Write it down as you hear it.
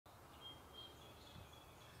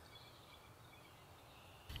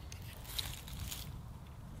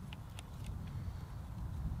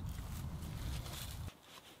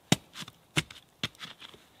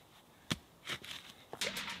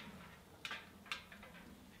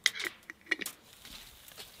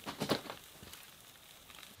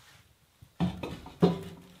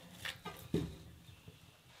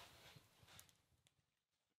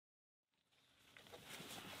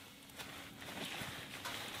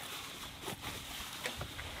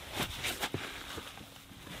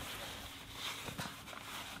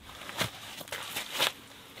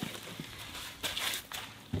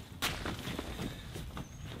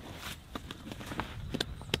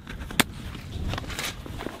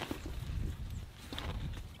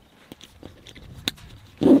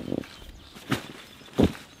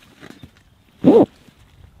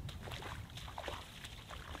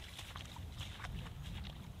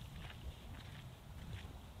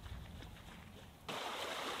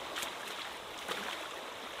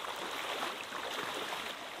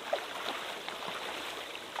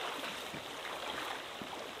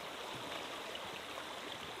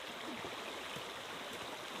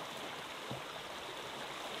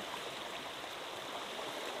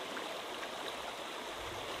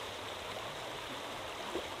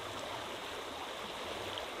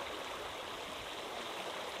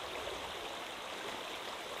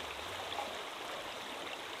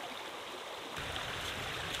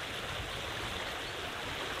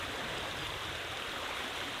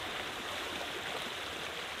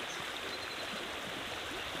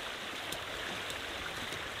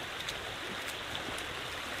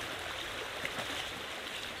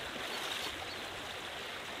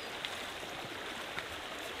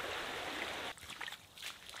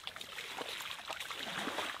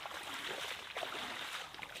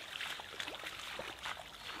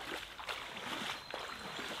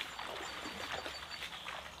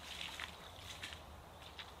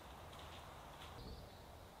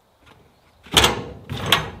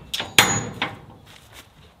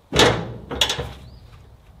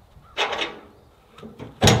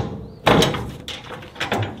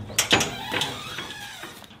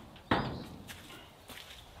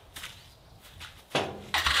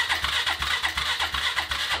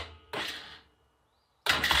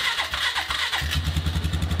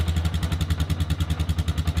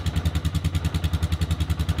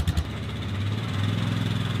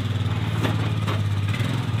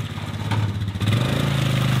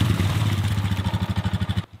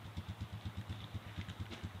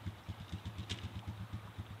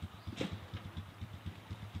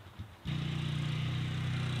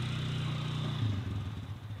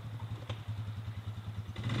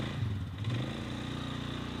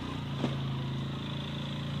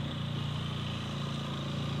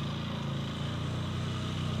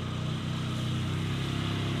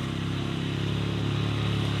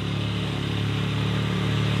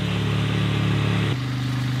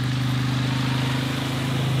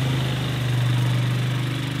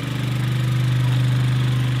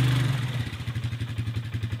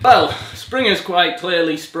Well, spring is quite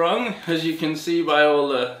clearly sprung, as you can see by all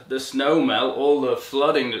the snow melt, all the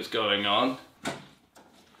flooding that's going on.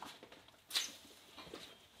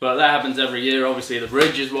 But that happens every year. Obviously the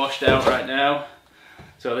bridge is washed out right now.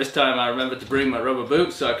 So this time I remembered to bring my rubber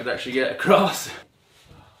boots so I could actually get across.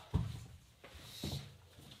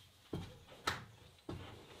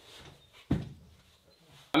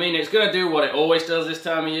 I mean, it's going to do what it always does this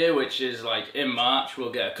time of year, which is like in March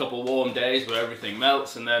we'll get a couple warm days where everything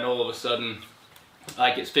melts, and then all of a sudden,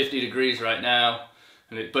 like it's 50 degrees right now,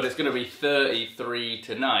 but it's going to be 33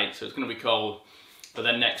 tonight, so it's going to be cold. But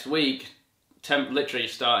then next week, literally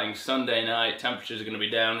starting Sunday night, temperatures are going to be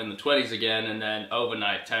down in the 20s again, and then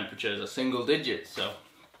overnight temperatures are single digits. So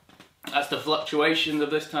that's the fluctuations of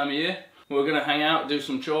this time of year. We're going to hang out, do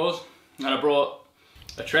some chores, and I brought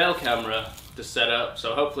a trail camera to set up,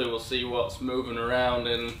 so hopefully we'll see what's moving around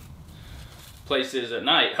in places at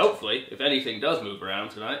night. Hopefully, if anything does move around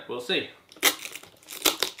tonight, we'll see.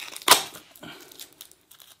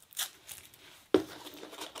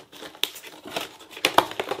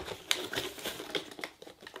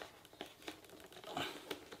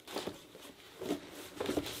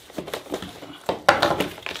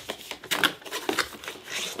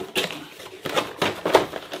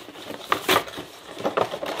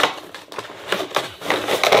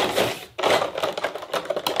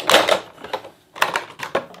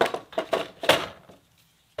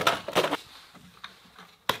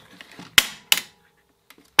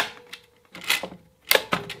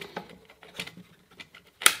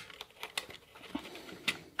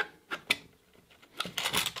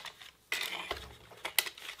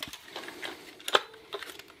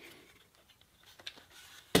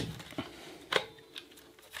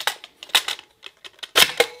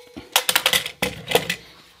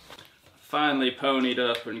 Finally ponied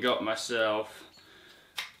up and got myself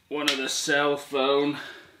one of the cell phone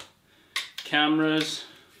cameras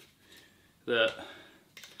that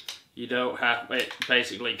you don't have, it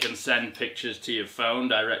basically can send pictures to your phone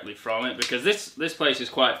directly from it, because this place is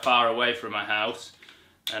quite far away from my house,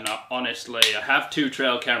 and honestly I have 2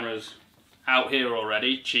 trail cameras out here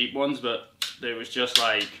already, cheap ones, but it was just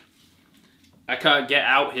like I can't get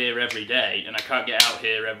out here every day and I can't get out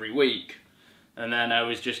here every week. And then I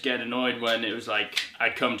was just getting annoyed when it was like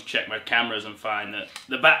I'd come to check my cameras and find that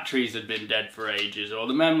the batteries had been dead for ages or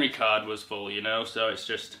the memory card was full, you know. So it's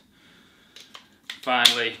just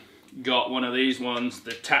finally got one of these ones,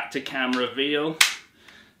 the Tacticam Reveal,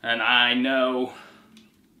 and I know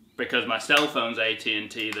because my cell phone's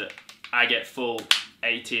AT&T that I get full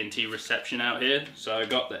AT&T reception out here. So I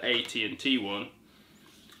got the AT&T one,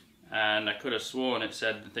 and I could have sworn it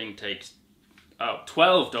said the thing takes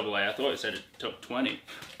 12 AA. I thought it said it took 20.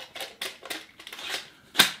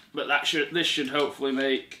 But this should hopefully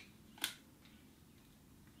make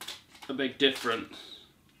a big difference.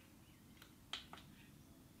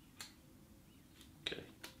 Okay.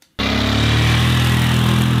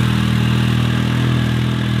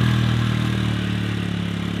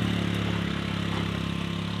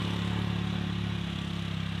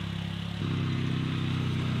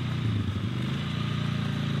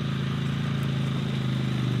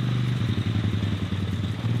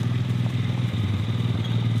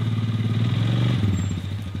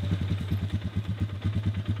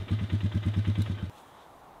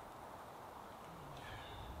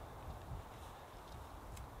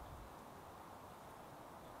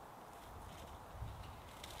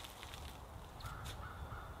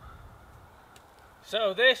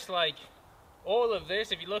 So this, like, all of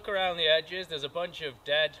this, if you look around the edges, there's a bunch of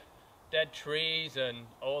dead trees and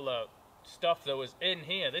all the stuff that was in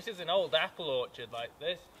here. This is an old apple orchard like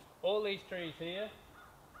this. All these trees here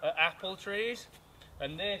are apple trees,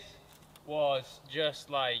 and this was just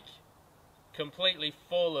like completely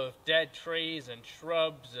full of dead trees and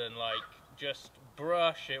shrubs and like just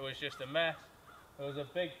brush. It was just a mess. There was a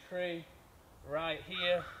big tree right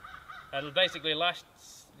here, and basically last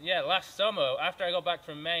summer, after I got back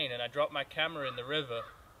from Maine and I dropped my camera in the river,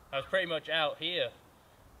 I was pretty much out here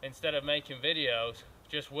instead of making videos,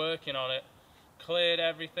 just working on it. Cleared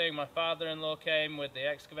everything. My father-in-law came with the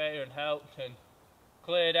excavator and helped and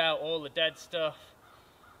cleared out all the dead stuff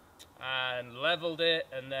and leveled it,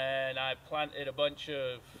 and then I planted a bunch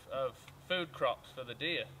of food crops for the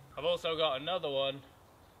deer. I've also got another one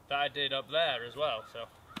that I did up there as well. So.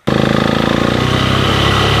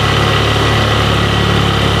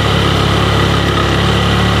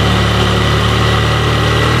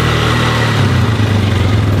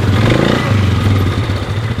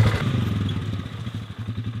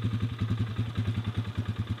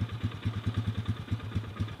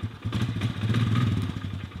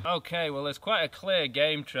 Okay, well there's quite a clear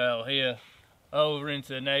game trail here over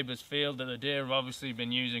into the neighbour's field that the deer have obviously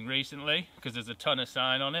been using recently, because there's a ton of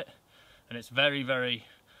sign on it and it's very, very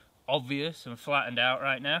obvious and flattened out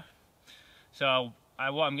right now. So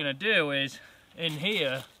what I'm going to do is, in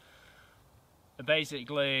here,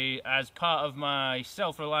 basically as part of my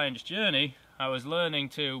self-reliance journey, I was learning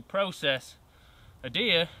to process a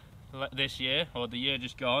deer this year, or the year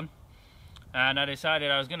just gone, and I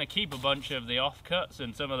decided I was going to keep a bunch of the offcuts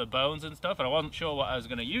and some of the bones and stuff, and I wasn't sure what I was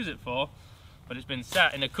going to use it for, but it's been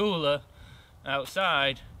sat in a cooler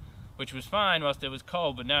outside, which was fine whilst it was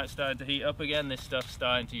cold, but now it's starting to heat up again. This stuff's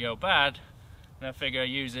starting to go bad, and I figure I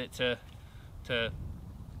use it to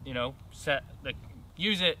you know,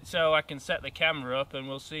 use it so I can set the camera up, and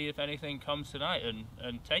we'll see if anything comes tonight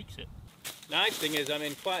and takes it. Nice thing is I'm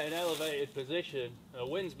in quite an elevated position. The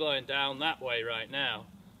wind's blowing down that way right now,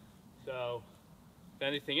 so if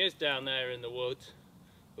anything is down there in the woods,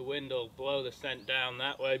 the wind will blow the scent down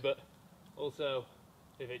that way, but also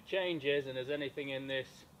if it changes and there's anything in this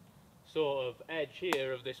sort of edge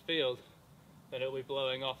here of this field, then it'll be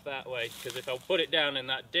blowing off that way, because if I put it down in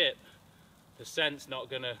that dip, the scent's not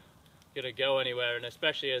gonna go anywhere, and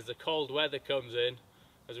especially as the cold weather comes in,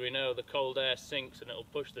 as we know, the cold air sinks and it'll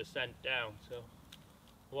push the scent down. So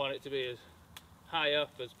I want it to be as high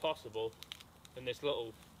up as possible in this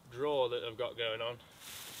little drawer that I've got going on.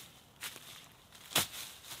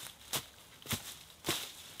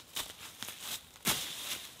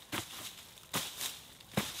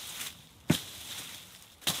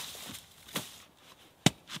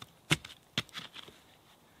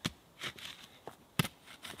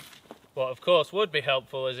 What of course would be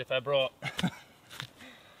helpful is if I brought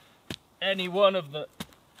any one of the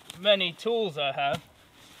many tools I have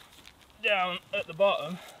down at the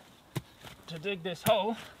bottom to dig this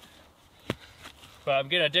hole. But I'm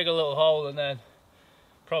gonna dig a little hole and then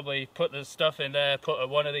probably put the stuff in there, put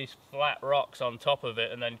one of these flat rocks on top of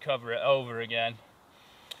it and then cover it over again.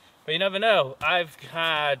 But you never know. I've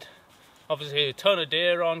had obviously a ton of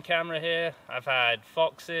deer on camera here. I've had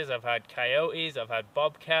foxes, I've had coyotes, I've had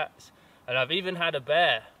bobcats, and I've even had a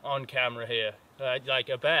bear on camera here, like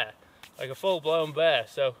a bear, like a full-blown bear.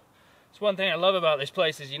 So it's one thing I love about this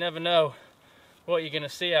place, is you never know what you're going to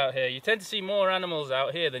see out here. You tend to see more animals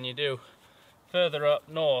out here than you do further up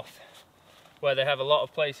north, where they have a lot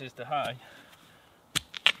of places to hide.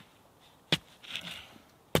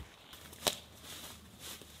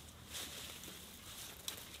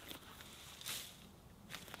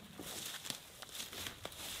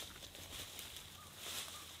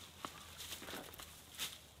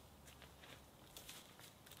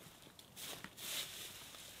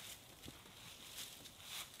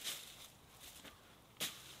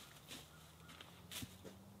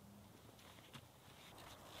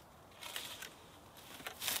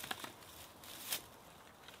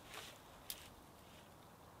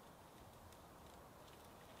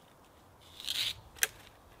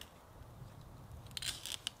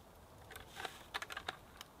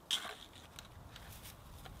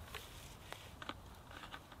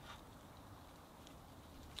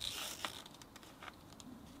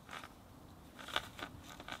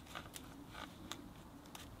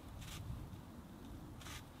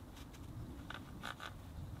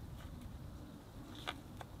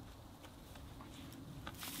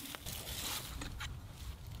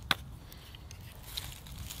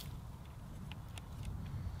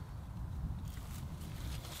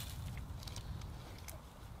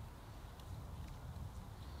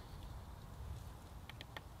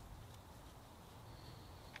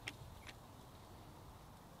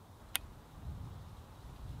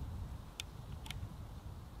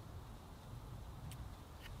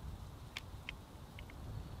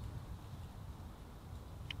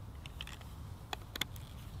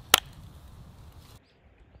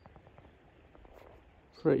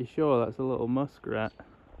 Pretty sure that's a little muskrat.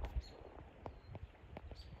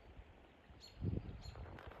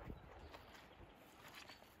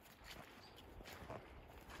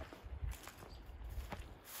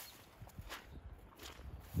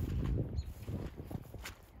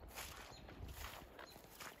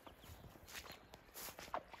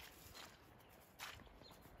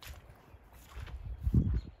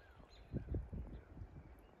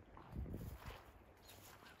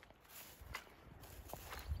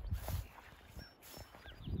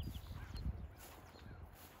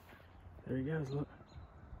 There he goes, look.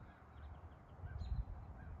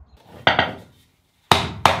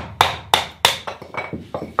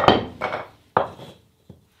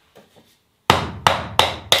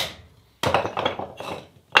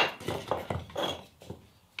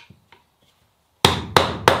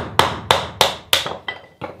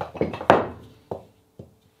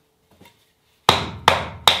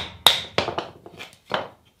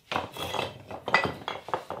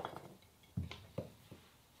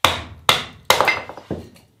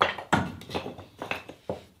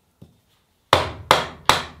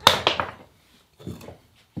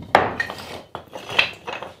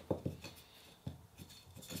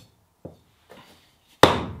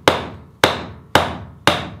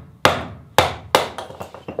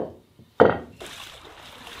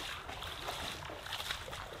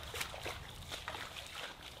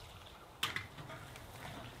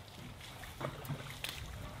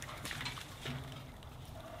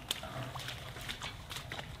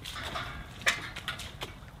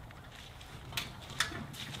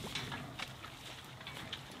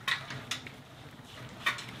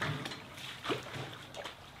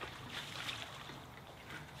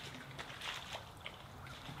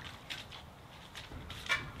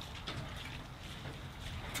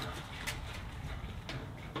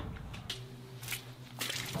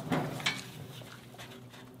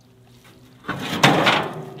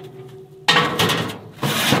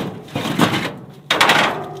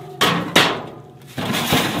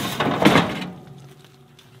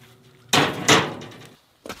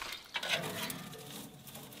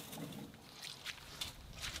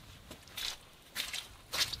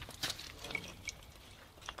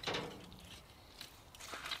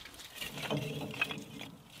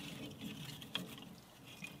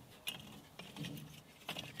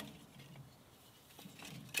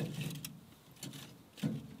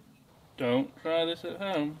 Don't try this at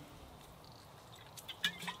home.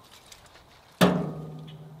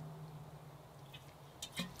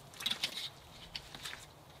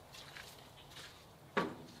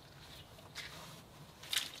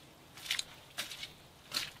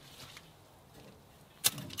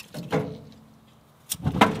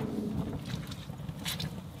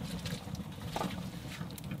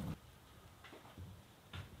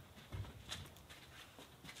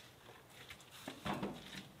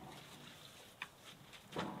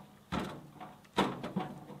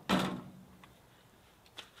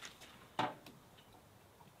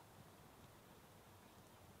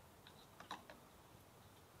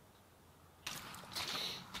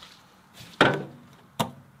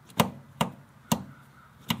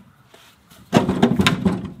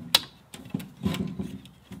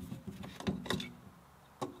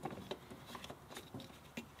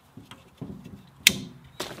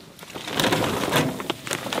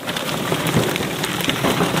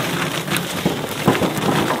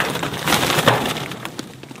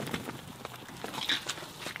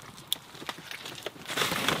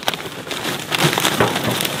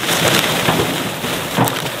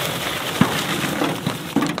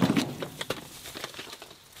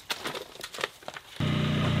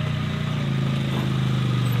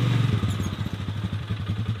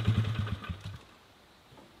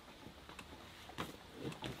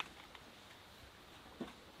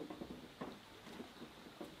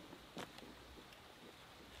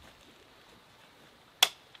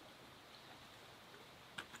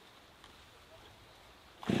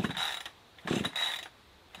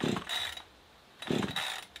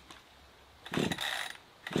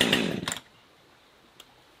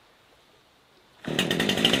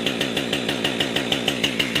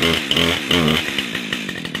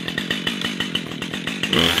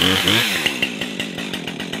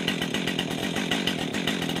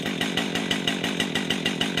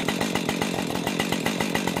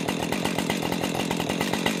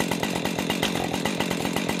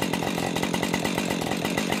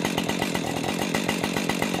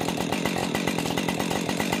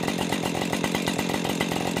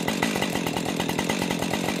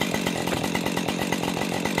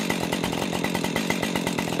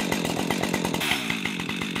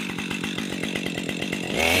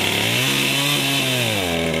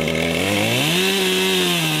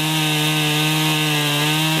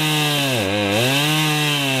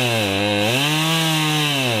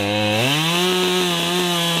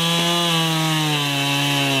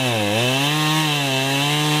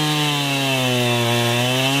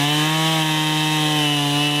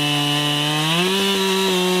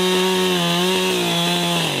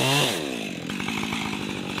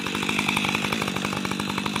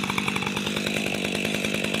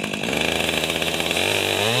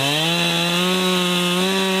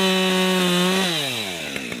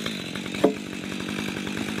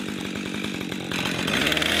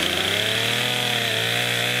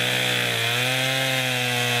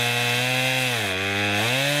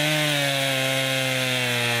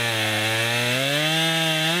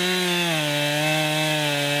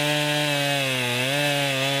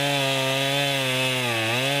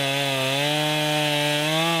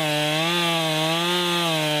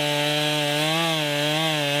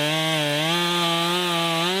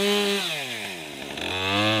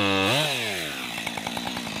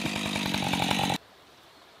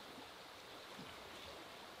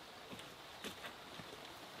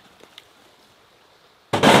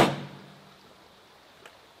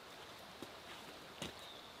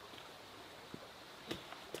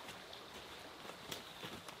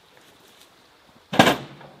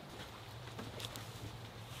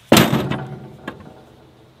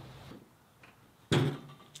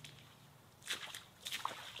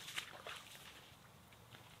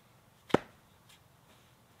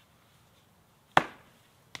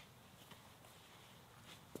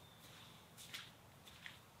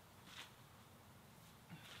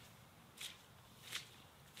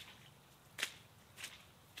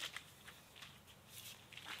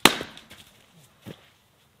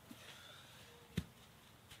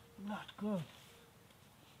 Not good.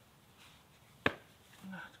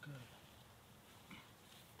 Not good.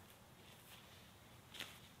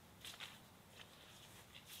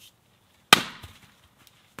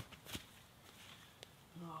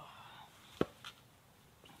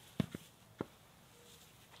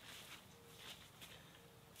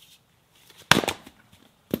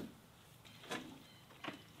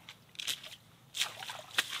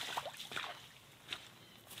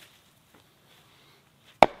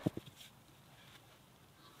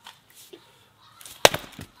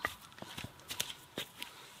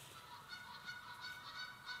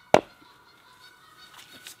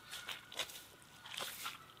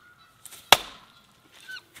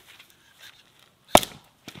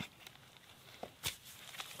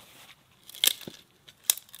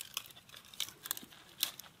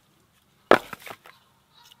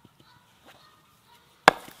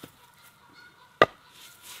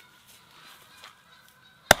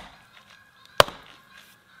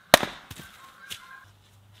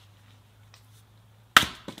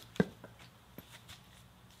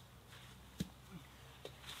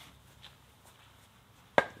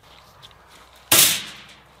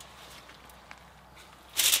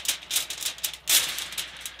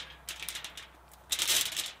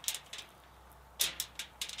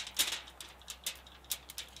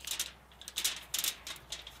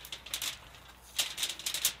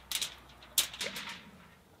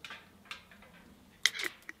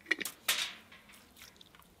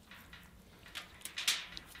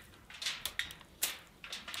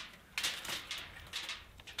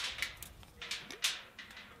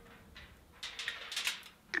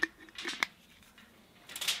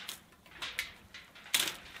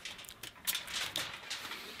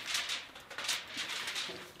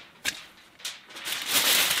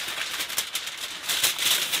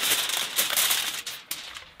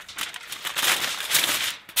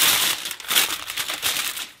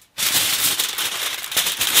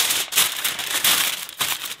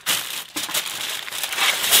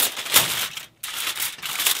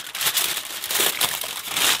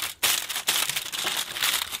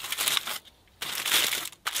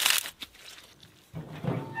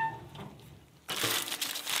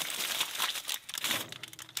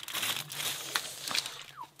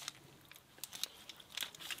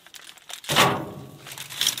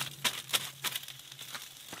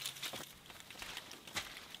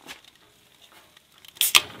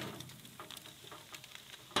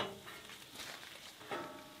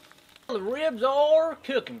 The ribs are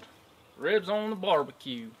cooking. Ribs on the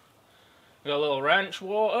barbecue. Got a little ranch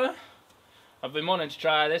water. I've been wanting to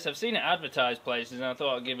try this. I've seen it advertised places and I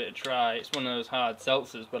thought I'd give it a try. It's one of those hard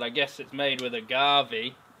seltzers, but I guess it's made with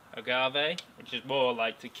agave, which is more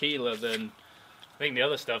like tequila than, I think the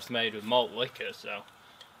other stuff's made with malt liquor, so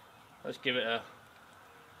let's give it a...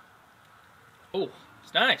 Oh,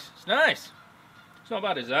 it's nice, it's nice. It's not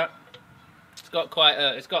bad as that. It's got quite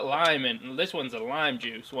a, it's got lime in, this one's a lime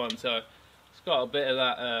juice one, so it's got a bit of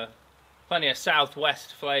that, plenty of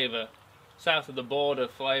southwest flavour. South of the border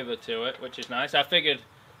flavour to it, which is nice. I figured,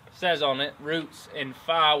 it says on it, roots in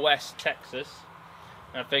far west Texas.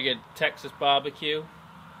 I figured Texas barbecue,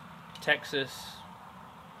 Texas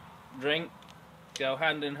drink, go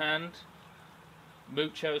hand in hand.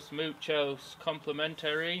 Muchos,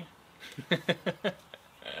 complimentary.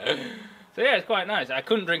 So yeah, it's quite nice. I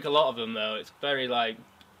couldn't drink a lot of them though. It's very like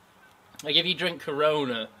if you drink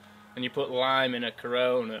Corona and you put lime in a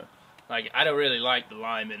Corona, like, I don't really like the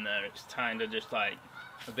lime in there. It's kind of just like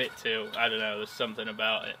a bit too, I don't know, there's something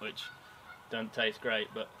about it which don't taste great.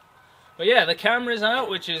 But yeah, the camera's out,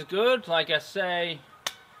 which is good. Like I say,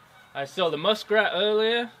 I saw the muskrat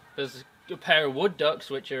earlier. There's a pair of wood ducks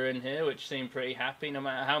which are in here, which seem pretty happy. No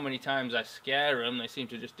matter how many times I scare them, they seem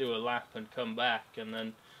to just do a lap and come back. And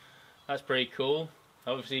then that's pretty cool.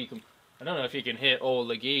 Obviously, you can, I don't know if you can hear all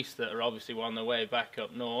the geese that are obviously on their way back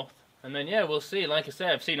up north. And then yeah, we'll see. Like I say,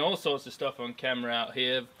 I've seen all sorts of stuff on camera out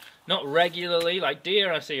here. Not regularly, like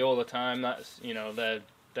deer I see all the time. That's, you know,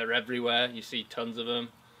 they're everywhere. You see tons of them.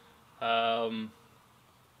 I've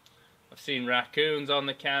seen raccoons on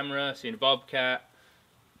the camera. I've seen a bobcat,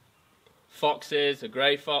 foxes, a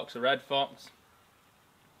grey fox, a red fox,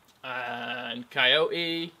 and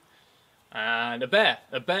coyote, and a bear.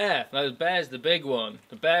 A bear. The bear's the big one.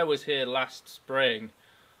 The bear was here last spring.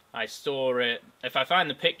 I saw it. If I find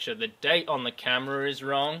the picture, the date on the camera is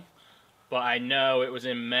wrong, but I know it was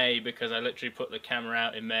in May because I literally put the camera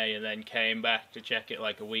out in May and then came back to check it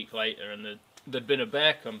like a week later, and there'd been a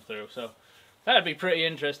bear come through. So that'd be pretty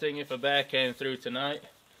interesting if a bear came through tonight.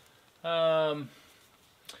 But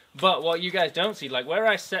what you guys don't see, like where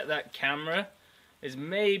I set that camera is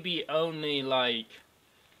maybe only like,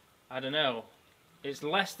 I don't know, it's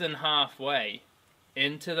less than halfway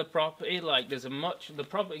into the property. Like there's the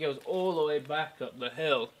property goes all the way back up the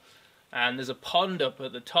hill, and there's a pond up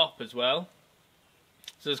at the top as well,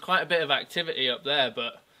 so there's quite a bit of activity up there,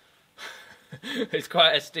 but it's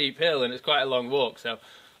quite a steep hill and it's quite a long walk, so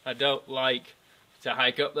I don't like to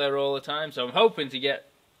hike up there all the time. So I'm hoping to get,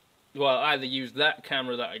 well, either use that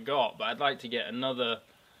camera that I got, but I'd like to get another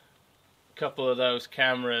couple of those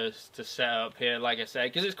cameras to set up here, like I said,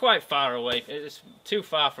 because it's quite far away. It's too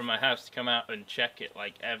far from my house to come out and check it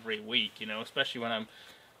like every week, you know, especially when I'm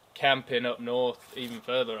camping up north, even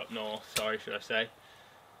further up north, sorry, should I say.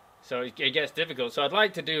 So it gets difficult. So I'd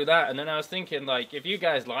like to do that, and then I was thinking, like, if you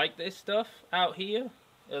guys like this stuff out here,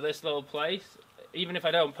 this little place, even if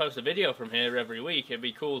I don't post a video from here every week, it'd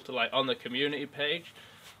be cool to, like, on the community page,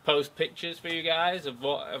 post pictures for you guys of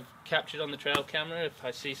what I've captured on the trail camera. If I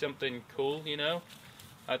see something cool, you know,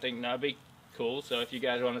 I think that'd be cool. So if you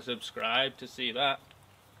guys want to subscribe to see that.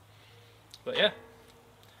 But yeah,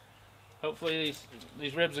 hopefully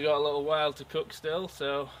these ribs have got a little while to cook still,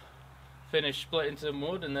 so finish splitting some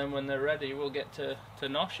wood, and then when they're ready we'll get to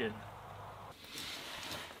noshing.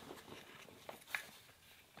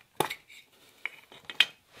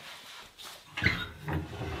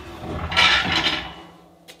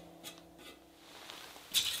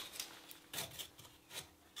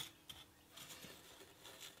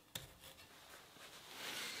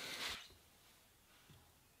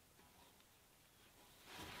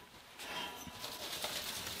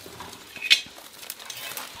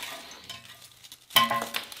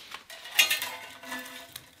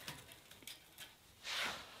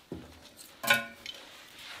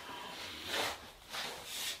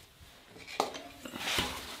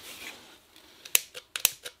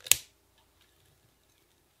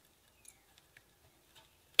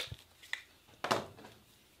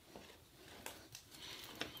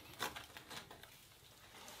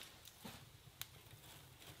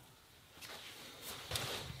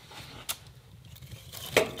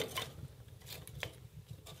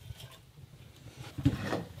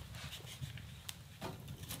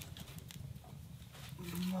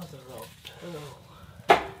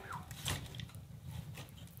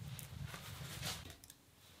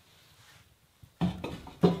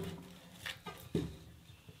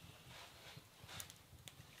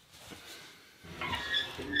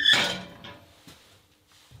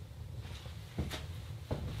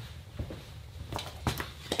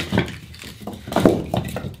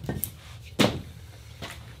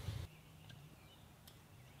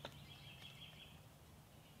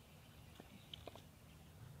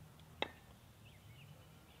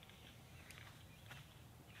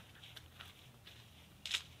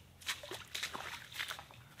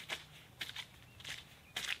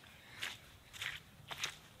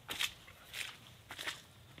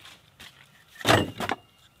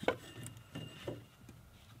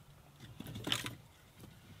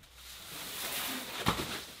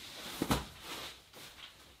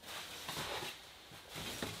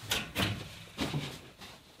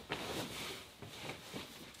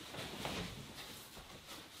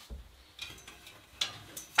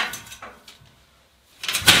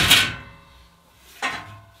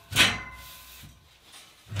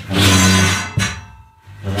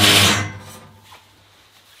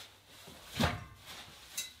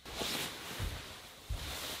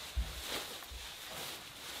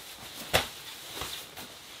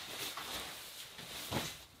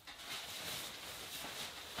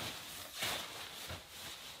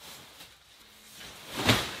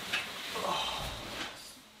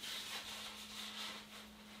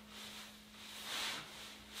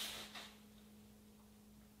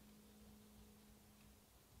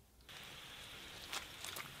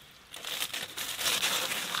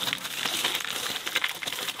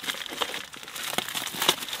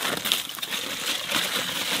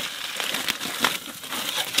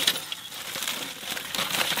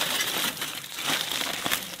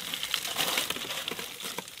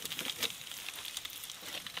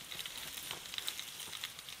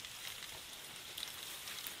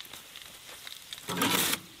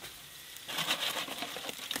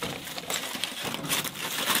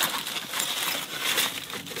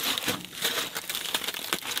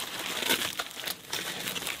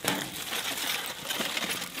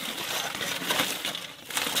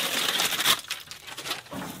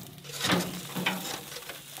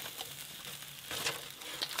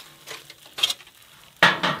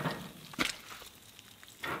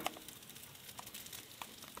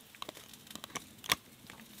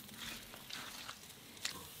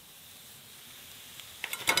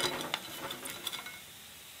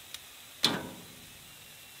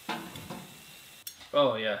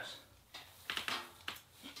 Oh yes.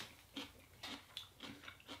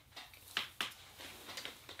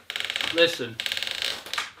 Listen,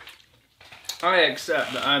 I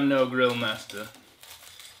accept that I'm no grill master.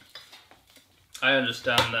 I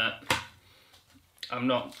understand that. I'm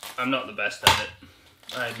not the best at it.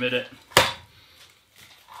 I admit it.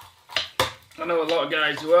 I know a lot of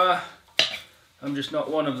guys who are. I'm just not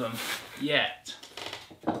one of them yet.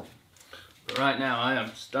 But right now I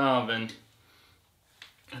am starving.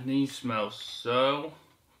 And these smell so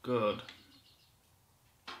good.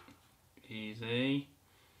 Easy.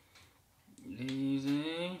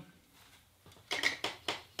 Easy.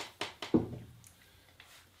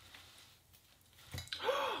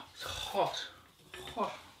 It's hot.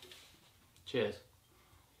 Hot. Cheers.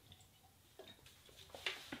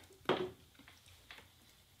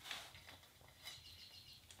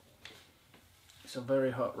 It's a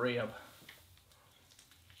very hot rib.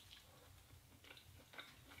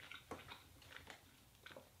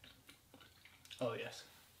 Oh yes.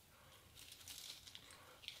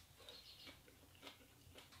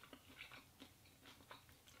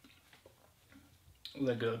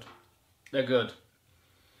 They're good. They're good.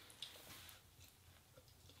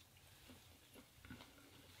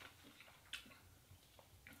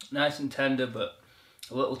 Nice and tender, but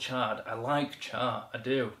a little charred. I like char, I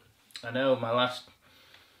do. I know my last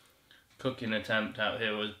cooking attempt out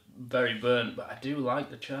here was very burnt, but I do like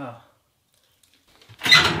the char.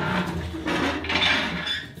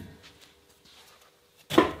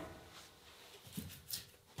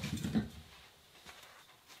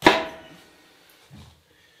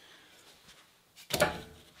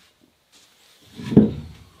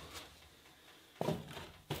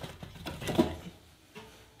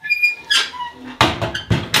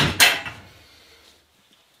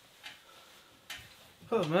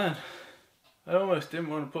 Oh man, I almost didn't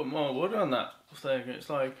want to put more wood on that thing. It's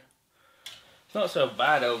like, it's not so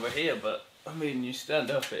bad over here, but I mean, you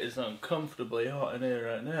stand up, it is uncomfortably hot in here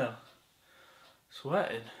right now.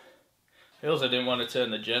 Sweating. I also didn't want to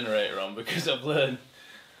turn the generator on because I've learned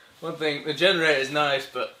one thing, the generator is nice,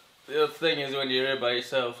 but the other thing is when you're here by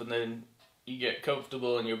yourself and then you get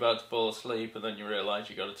comfortable and you're about to fall asleep and then you realise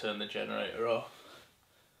you got to turn the generator off.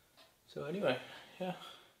 So anyway, yeah.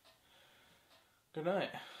 Good night.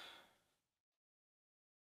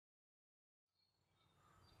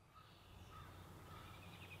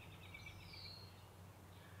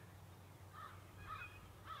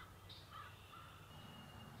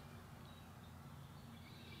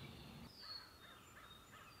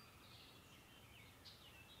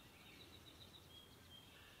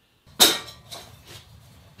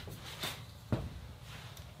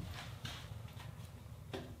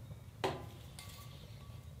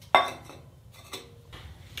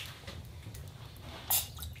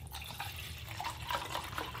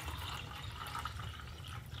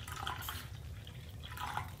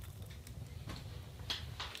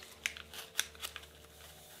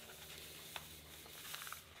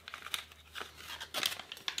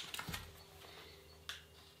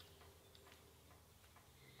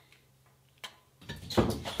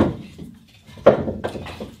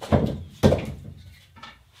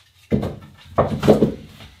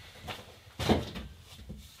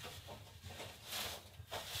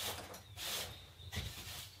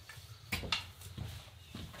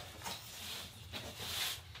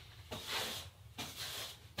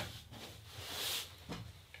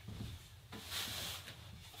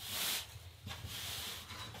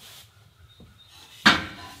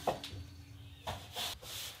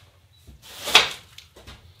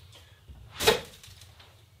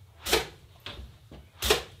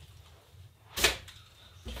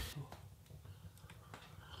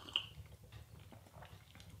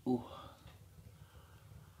 Ooh.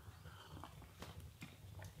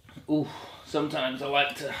 Ooh. Sometimes I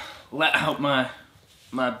like to let out my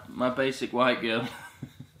basic white girl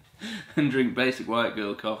and drink basic white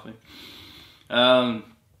girl coffee. So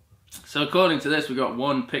according to this, we got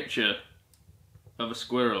one picture of a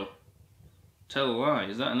squirrel. Tell a lie.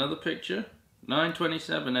 Is that another picture?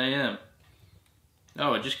 9:27 a.m.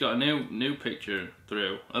 Oh, I just got a new picture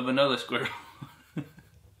through of another squirrel.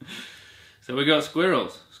 So we got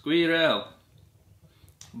squirrels, squirrel.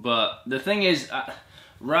 But the thing is,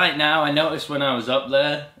 right now I noticed when I was up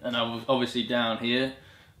there, and I was obviously down here,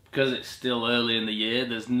 because it's still early in the year,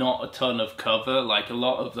 there's not a ton of cover. Like a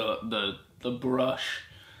lot of the brush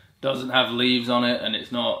doesn't have leaves on it, and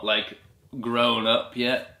it's not like grown up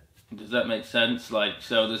yet. Does that make sense? Like,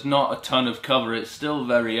 so there's not a ton of cover. It's still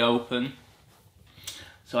very open.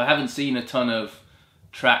 So I haven't seen a ton of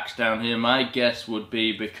tracks down here. My guess would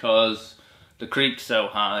be because the creek's so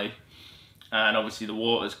high and obviously the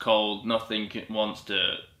water's cold, nothing wants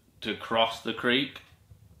to cross the creek,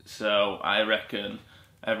 so I reckon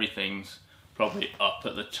everything's probably up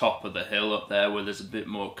at the top of the hill up there where there's a bit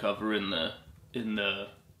more cover in the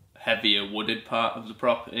heavier wooded part of the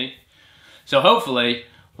property. So hopefully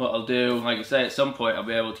what I'll do, like I say, at some point I'll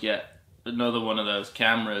be able to get another one of those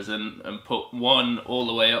cameras and put one all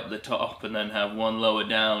the way up the top and then have one lower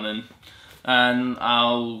down, and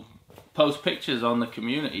I'll post pictures on the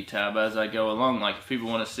community tab as I go along. Like if people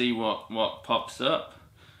want to see what pops up,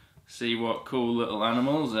 see what cool little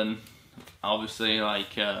animals, and obviously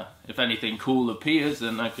like if anything cool appears,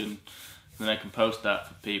 then I can post that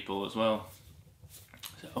for people as well.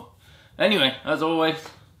 So anyway, as always,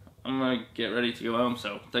 I'm gonna get ready to go home,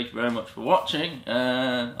 so thank you very much for watching,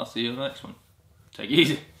 and I'll see you in the next one. Take it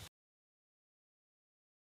easy.